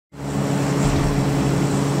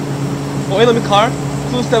Oh, enemy car.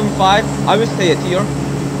 275. I will stay at here.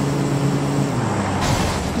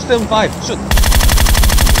 275. Shoot.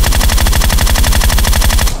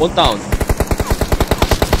 One down.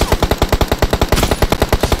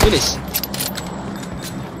 Finish.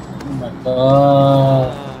 Oh my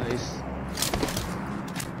god. Nice.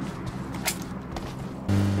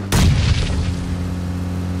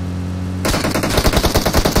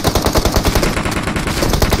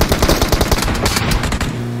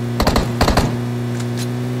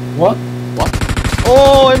 What? What?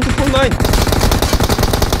 Oh, M249.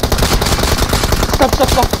 Stop, stop,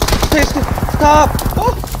 stop. Stay, stay. Stop.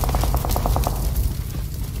 Oh.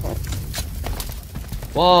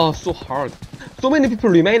 Wow, so hard. So many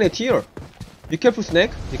people remain at here. Be careful,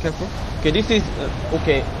 Snake. Be careful. Okay, this is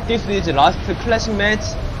okay. This is last classic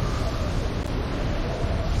match.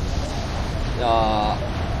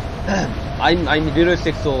 I'm little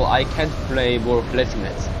sick, so I can't play more classic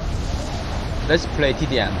match. Let's play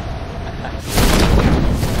TDM.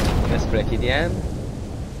 Let's play TDM.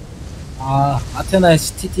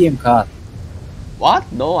 아테나에서 TTM 갓. What?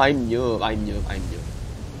 No, I'm new. I'm new. I'm new.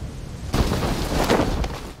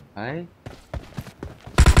 Hi.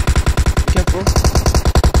 Be careful.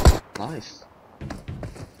 Nice.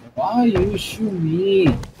 Why you shoot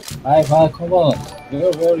me? Bye, come on.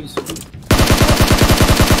 Where is you?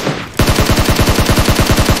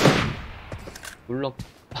 Good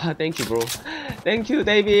Thank you, bro. Thank you,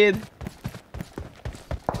 David.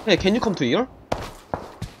 Hey, can you come to here?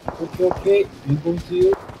 Okay. I'm going to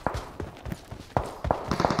you.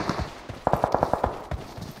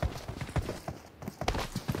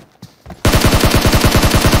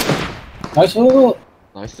 Nice.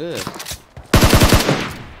 Nice.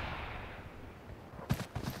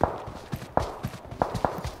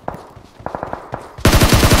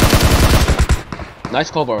 Nice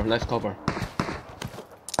cover, nice cover.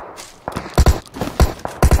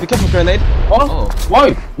 Be careful, grenade. Oh.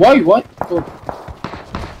 Why? What? Oh.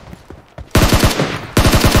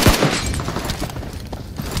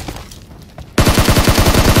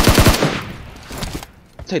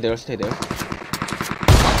 Stay there, stay there.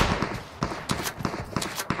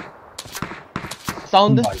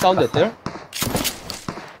 Sound at there?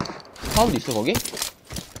 사운드 있어 거기?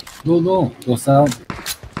 No sound.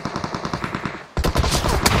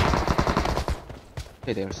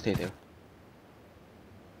 Stay there.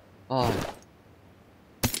 Ah,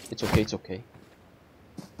 it's okay. Is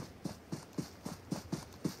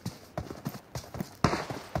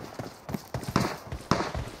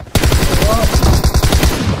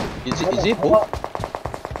it? Oh?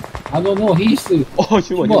 No, he is. Oh,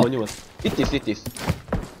 human. Eat this.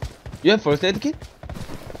 You have first aid kit?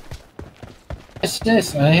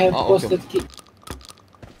 Yes, I have first aid kit.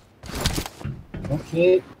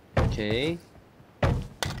 Okay.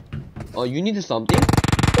 Oh, you need something?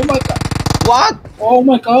 Oh my god. What? Oh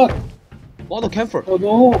my god. Oh, the camphor. Oh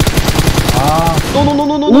no.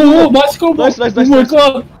 No. Oh, nice combo. Nice. Oh my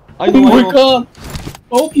god. I know. Oh my god.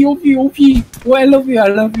 OP. Oh, I love you.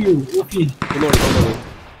 OP. Don't worry.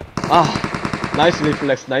 Ah, nice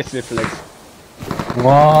reflex.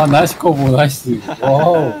 Wow, nice combo, nice.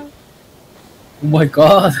 Wow. Oh my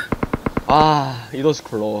god. Ah, it was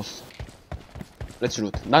close. Let's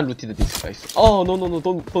loot. Not looted this guys. Oh no,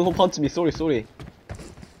 don't punch me. Sorry.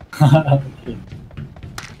 Okay.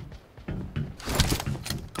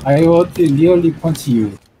 I want to really punch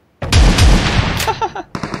you.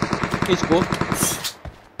 It's good.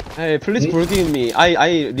 Hey, please forgive me.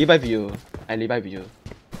 I revive you.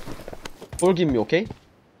 Forgive me, okay?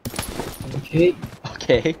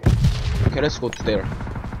 Okay, let's go to there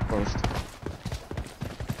first.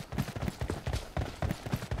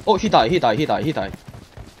 Oh, he died.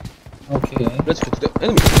 Okay. Let's go to the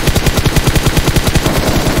enemy.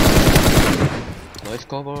 Nice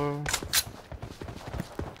cover.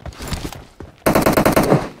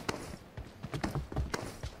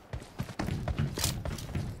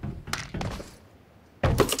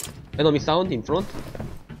 Enemy sound in front.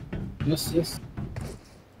 Yes.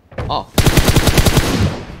 Ah.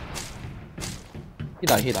 He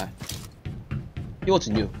died. He was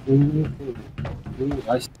new. Oh,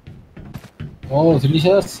 nice. Oh,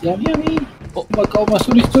 delicious. Yummy. Oh my god,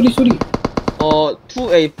 sorry.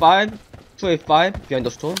 285 behind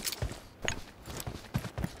the stone.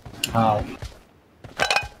 Wow.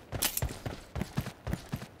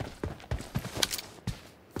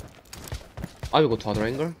 I will go to other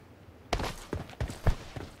angle.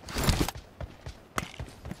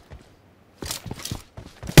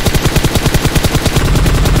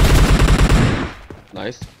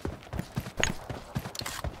 Nice.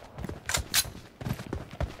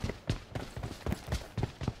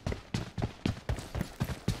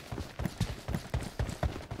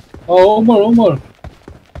 Oh, one more.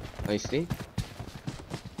 I see.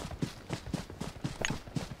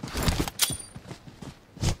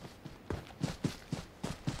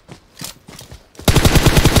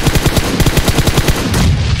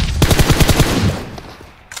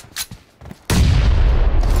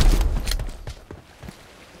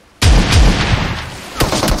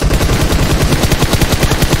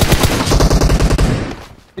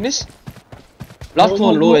 Finish? Last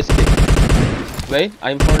one, low SP. Wait,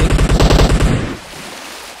 I'm falling.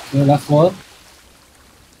 The last one.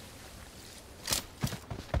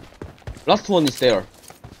 Last one is there.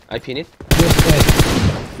 I pin it.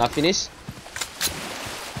 Yes. Not finished.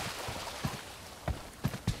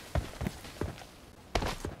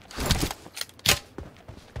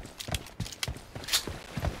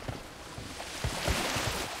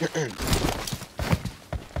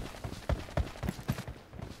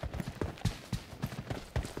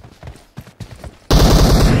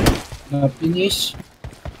 Finish.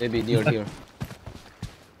 Maybe near here.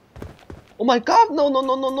 Oh my god! No!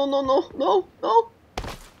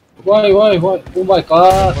 Why? Oh my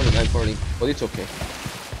god. I'm falling, but it's okay.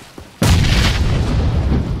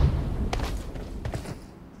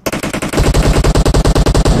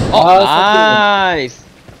 Oh, nice!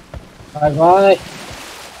 Bye.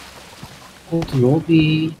 Go to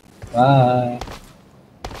lobby. Bye.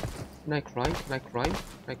 Can I climb?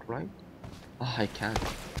 Ah, I can't.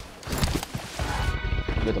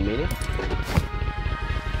 Wait a minute.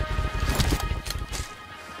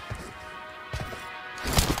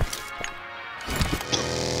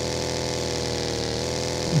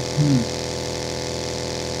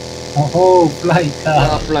 Oh, flying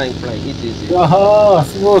car. Ah, flying. Easy. Oh,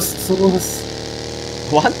 smooth.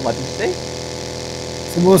 What? What did you say?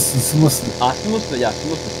 Smooth. Ah, smooth. Yeah,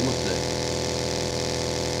 smooth.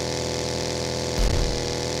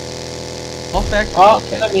 Perfect.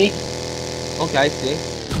 Okay. Enemy. Okay, I see.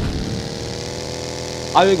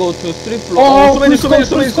 I will go to 3 floor. Oh, so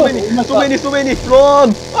many.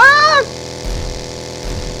 Run! Ah!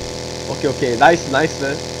 Okay. Nice.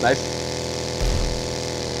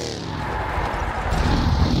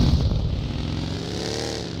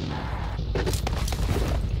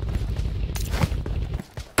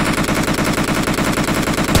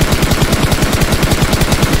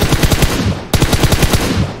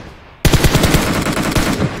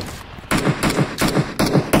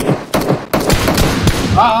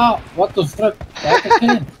 What the fuck? What the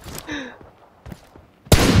hell?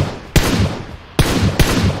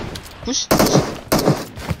 Push.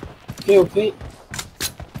 Okay.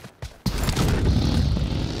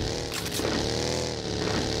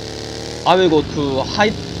 I will go to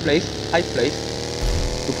high place.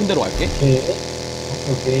 높은 데로 갈게.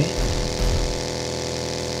 Okay.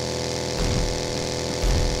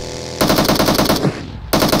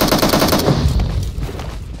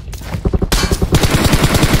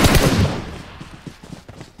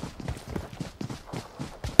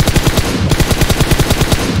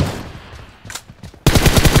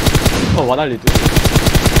 What are you doing?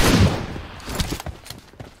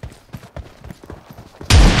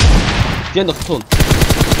 Behind the stone.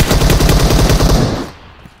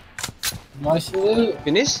 Nice.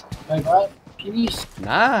 Finish? Bye. Finish.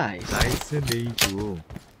 Nice. 나이스 레이브.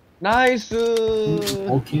 Nice.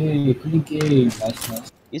 Okay, clean game.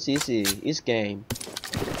 Nice. Easy game.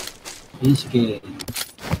 Easy game.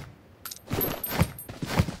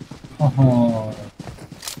 Oh.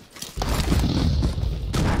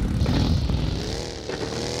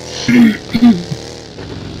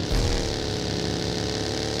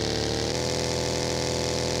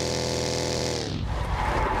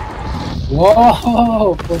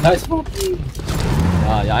 Whoa! Nice walking.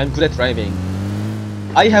 Yeah, I'm good at driving.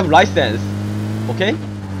 I have license. Okay?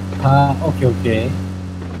 Okay.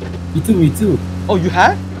 Me too. Oh, you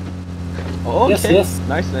have? Oh, okay. Yes.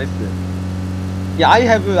 Nice. Yeah, I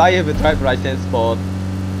have a driver license, but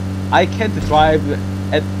I can't drive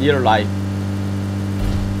at real life.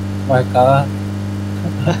 My God.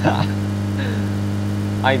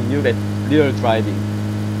 I'm new at real driving.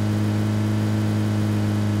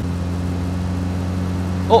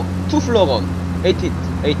 Oh, 2 floor gone. 80.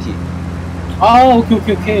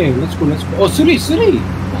 Okay. Let's go. Oh, three.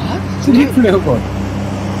 What? 3 player gun.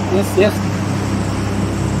 Yes.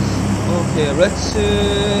 Okay, let's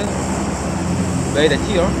wait at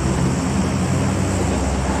here.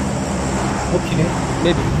 Okay.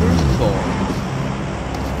 Maybe first floor.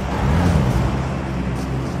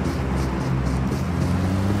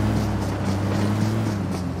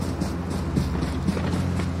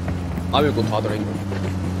 I will go to other angle.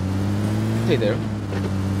 Stay there.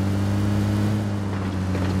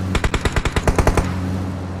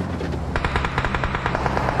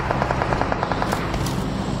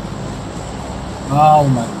 Oh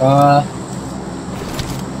my god.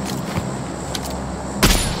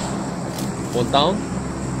 One down.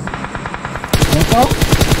 One down?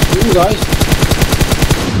 Ooh, nice.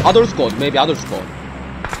 Other squad, maybe other squad.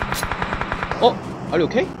 Oh, are you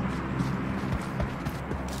okay?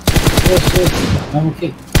 Yes, I'm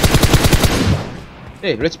okay.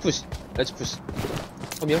 Hey, let's push. Let's push.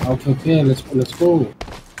 Come here. Okay, let's go.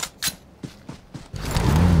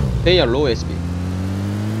 They are low SP.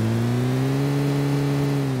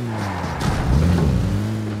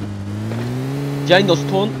 Behind the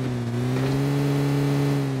stone.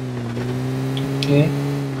 Okay.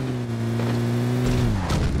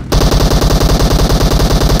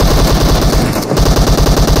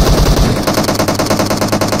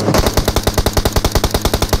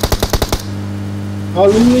 Oh,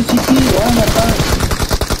 Louis CT, oh my god.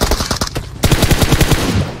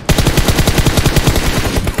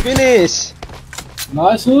 Finish!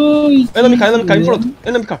 Nice. Enemy car in front.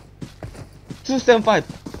 Enemy car. 275.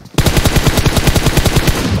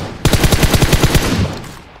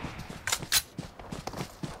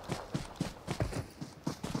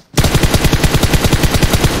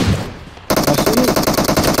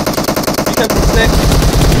 Be careful, snake.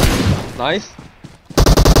 Nice.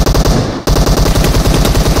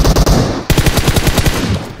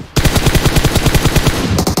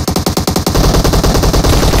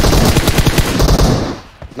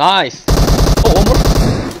 Nice. Oh, one more.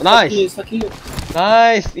 Nice.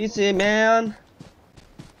 Nice. Easy, man.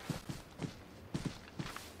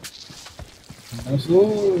 Nice.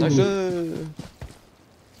 Nice.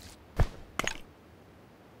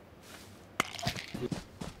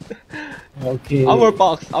 Okay. Our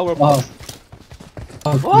box. Oh, Wow.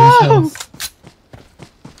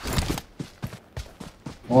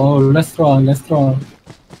 Oh, restaurant.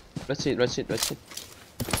 Let's hit.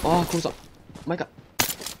 Oh, close up. My god.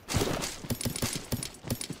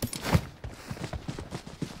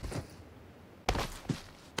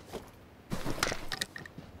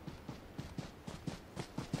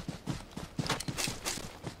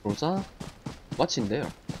 Rosa? What's in there?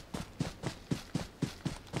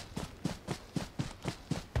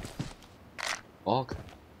 Fuck.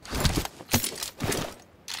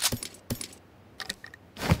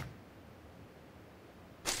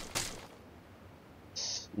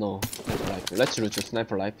 No, sniper rifle. Let's root a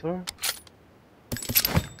sniper rifle.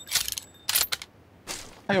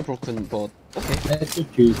 Tire broken, but okay. That's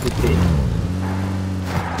okay.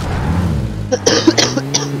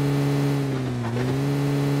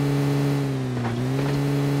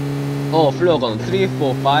 Oh, flare gun 3,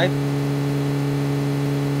 4, 5.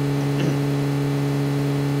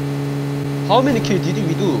 How many kills did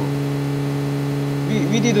we do?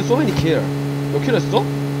 We did so many kills. 몇 킬 했어?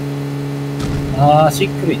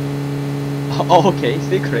 Secret. Oh, okay,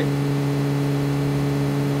 secret.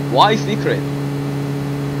 Why secret?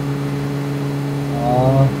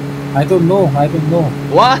 I don't know.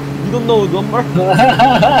 What? You don't know number?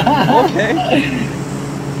 Okay.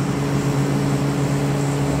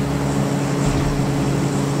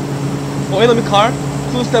 Oh, enemy car.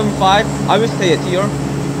 275. I will stay at here.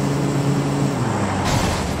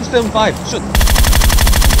 275. Shoot.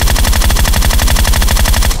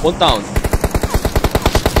 One down.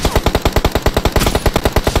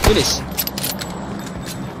 Finish.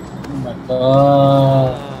 Oh my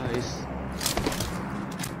god. Nice.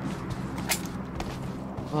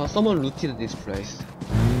 Someone looted this place.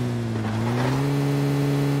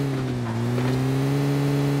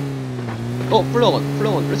 Oh, flare gun.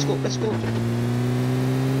 Let's go.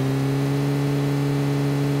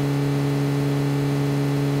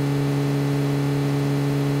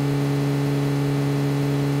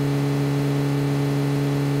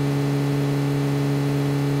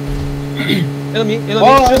 enemy,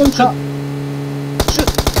 shoot.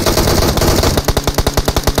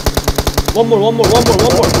 One more.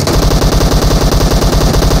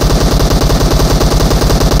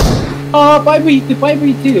 Five hit.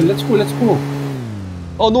 Let's go.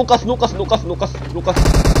 Oh, no gas.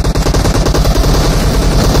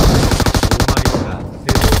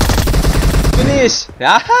 Finish!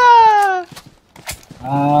 Yaha!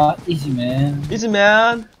 Easy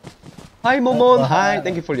man. Hi, Momon. Hi.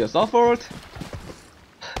 Thank you for your support.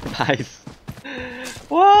 Nice.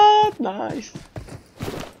 What? Nice.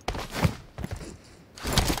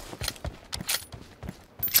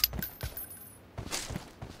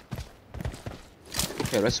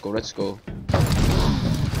 Okay, let's go.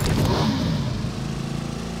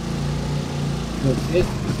 Okay.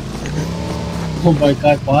 Oh my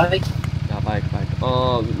god, bike? Yeah, bike.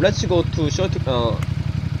 Let's go to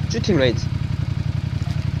shooting range.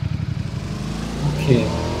 Okay.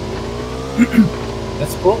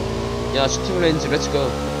 Let's go. 야, 슈팅 레인지, 렛츠고.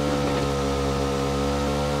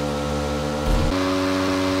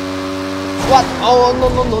 What? Oh, no,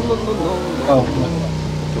 no, no, no, no, no. Oh,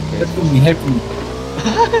 Okay, help me, help me.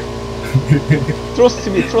 Trust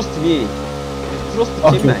me, trust me. Trust me,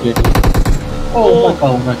 Okay, man. okay. Oh my god,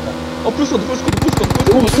 oh my god. 풀스쿼드.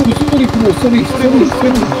 Oh, sorry, bro, sorry. sorry.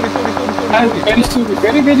 I'm very sorry,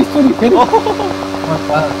 very sorry, very. Oh my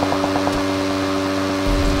god.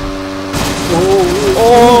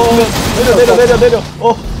 내려.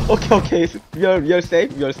 오케이. We are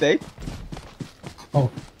safe. Oh.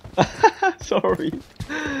 Sorry.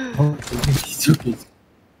 Oh, it's okay.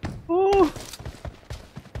 Oh.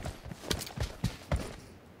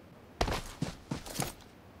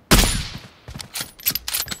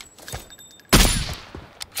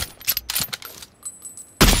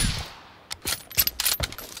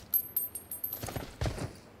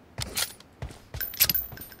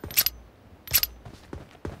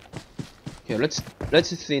 Okay, let's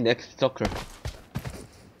see next circle.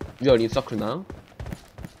 We are in circle now.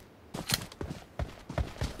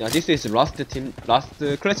 Yeah, this is last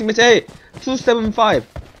classic match. Hey, 275.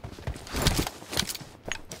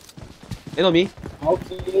 Enemy.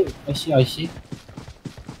 Okay, I see.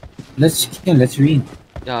 Let's win.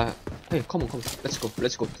 Yeah, hey, come on.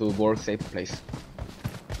 Let's go to more safe place.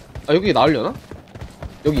 아, 여기 나으려나?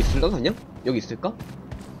 여기 있을까 그냥? 여기 있을까?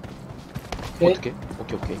 Okay.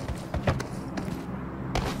 어떻게? 오케이.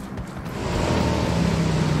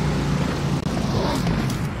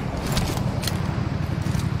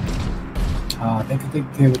 Ah, thank you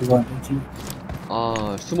everyone, thank you.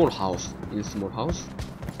 small house. In small house.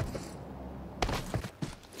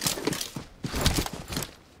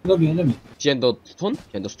 Enemy. Behind the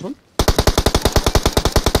stone.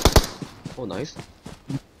 Oh, nice.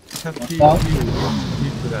 Down.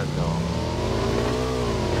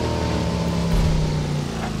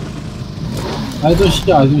 I don't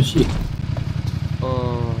see.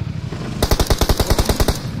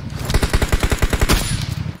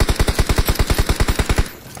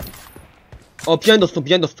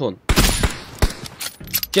 Behind the stone.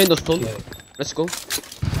 Okay. Let's go.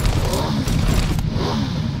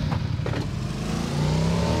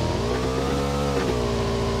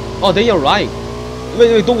 Oh, they are right.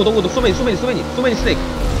 Wait, don't go. So many snake.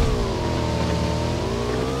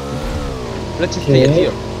 Let's stay Okay.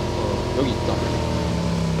 here. 여기 있다.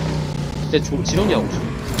 쟤 지렁이하고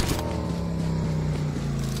있어.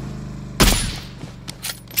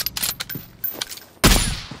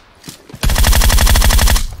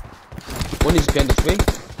 One is behind the tree.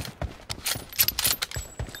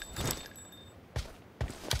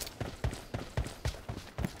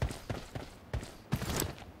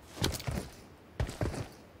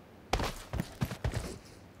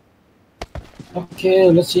 Okay,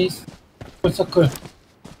 let's see. Circle.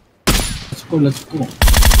 Let's go.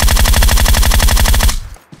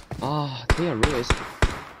 Ah, they are really.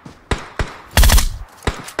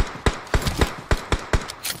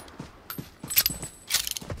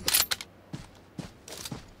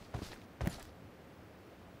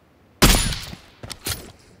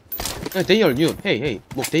 Yeah, they are new. Hey,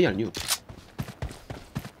 look, they are new.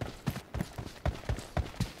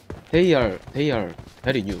 They are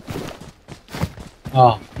very new.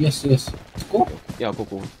 Ah, yes. Let's go. Yeah,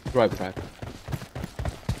 go. Drive.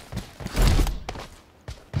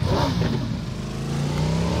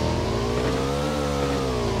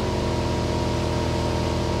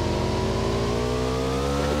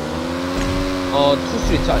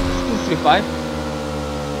 Two, three, five.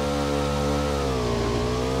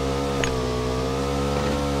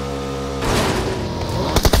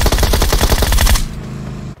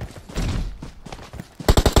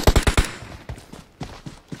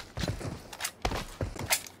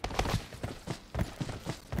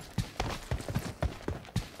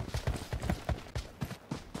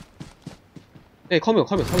 Hey, come here.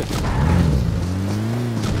 Okay,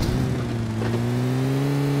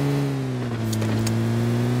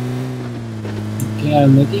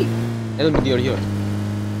 I'm ready. Enemy, they are here.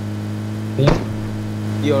 Okay.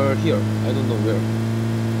 They are here. I don't know where.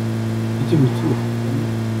 Me too.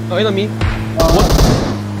 Oh, enemy.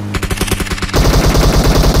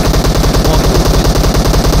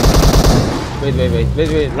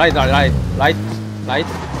 Wait. Light.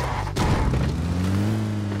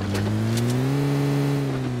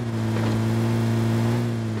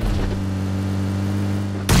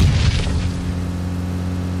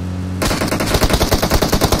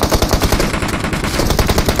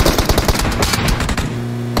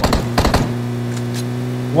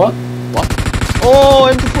 What? Oh,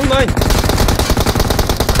 M249.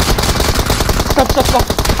 Stop.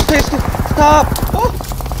 Stay. top! Oh!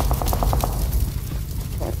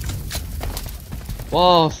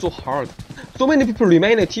 Wow, so hard. So many people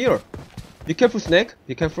remain at here. Be careful, Snake.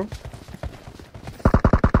 Be careful.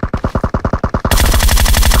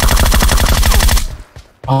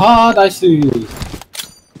 아, 나이스.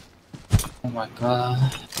 오 마이 갓.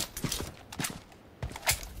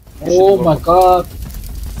 오 마이 갓.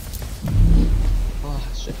 Ah,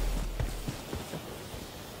 shit.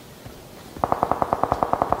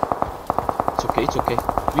 It's okay, it's okay.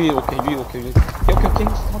 You okay, you okay, you okay. Okay, okay,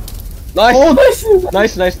 stop. Nice! 오, 나이스.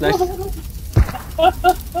 Nice, nice, nice.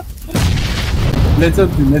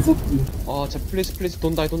 레전드, 레전드. Oh, please, please,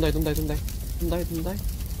 don't die, don't die, don't die, don't die. Don't die, don't die.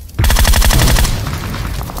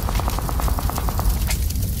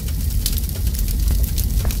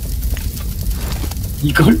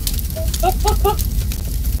 이걸?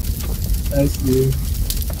 나이스.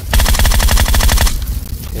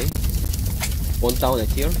 Okay. One down at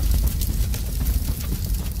here.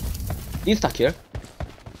 Insta kill.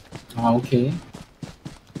 아, 오케이.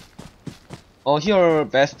 Oh, here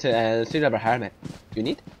vest and silver helmet. You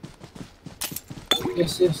need?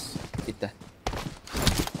 예스, 예스. 있다.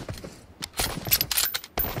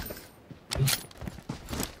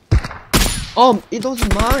 It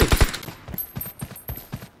doesn't mind.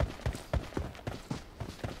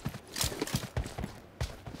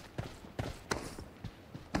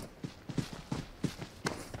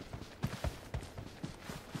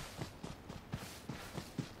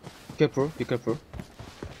 Be careful, be careful.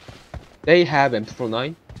 They have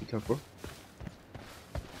M249. Be careful.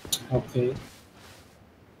 오케이.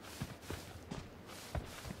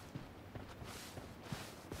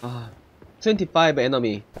 Ah, 25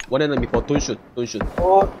 enemy. One enemy, but don't shoot, don't shoot.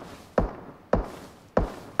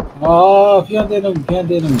 아, 피한대는,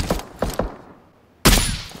 피한대는.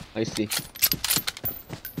 I see.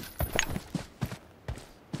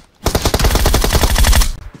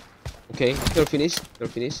 Okay, you're finished. You're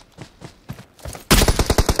finished.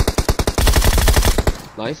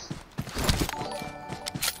 Nice.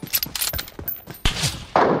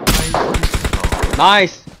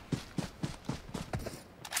 Nice.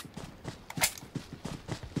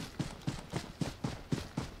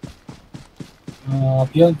 아,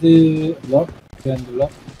 비욘드 럭? 비욘드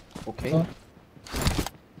럭? Okay. 어?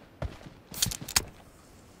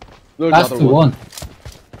 Where's the Last other one? one.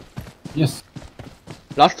 Yes.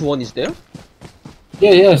 Last one is there?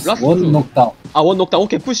 Yeah, yes. Last one two. knockdown. Ah, one knockdown.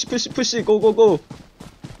 Okay, push, push, push. Go, go, go.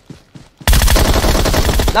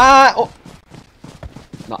 Nah. Oh.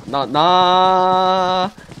 Na.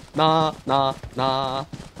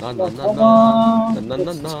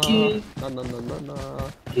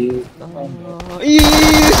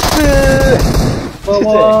 East. Come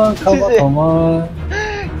on, come on, come on.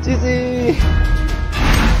 GG.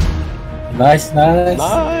 Nice, nice.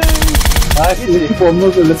 Nice. Nice. YouTube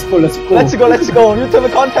upload. Let's go, let's go. Let's go, let's go. YouTube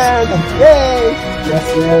content. Yay. Yes,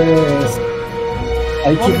 yes.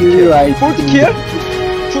 I give you right. 40 kill?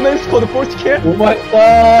 2 men scored 40 kill? Oh my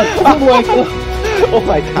god. Oh my god. Oh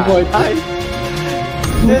my god. Oh my god.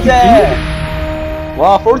 GG.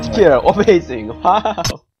 Wow, 40 kill. Amazing. Wow.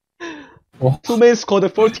 Oh. 2 men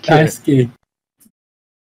scored 40 kill. Nice game.